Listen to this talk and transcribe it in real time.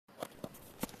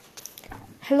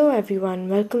Hello everyone,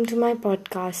 welcome to my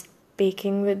podcast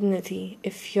Baking with Nidhi.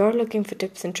 If you're looking for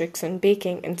tips and tricks on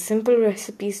baking and simple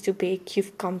recipes to bake,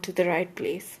 you've come to the right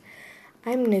place.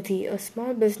 I'm Nidhi, a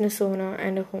small business owner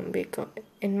and a home baker.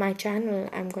 In my channel,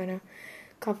 I'm going to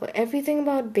cover everything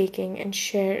about baking and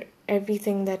share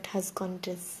everything that has gone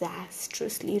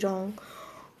disastrously wrong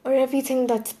or everything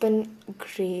that's been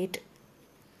great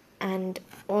and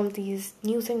all these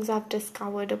new things I've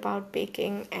discovered about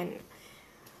baking and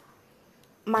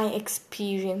my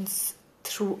experience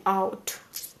throughout.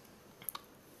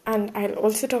 And I'll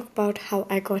also talk about how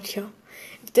I got here.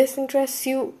 If this interests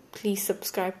you, please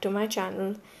subscribe to my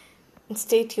channel and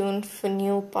stay tuned for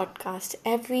new podcasts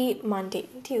every Monday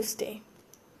and Tuesday.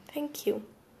 Thank you.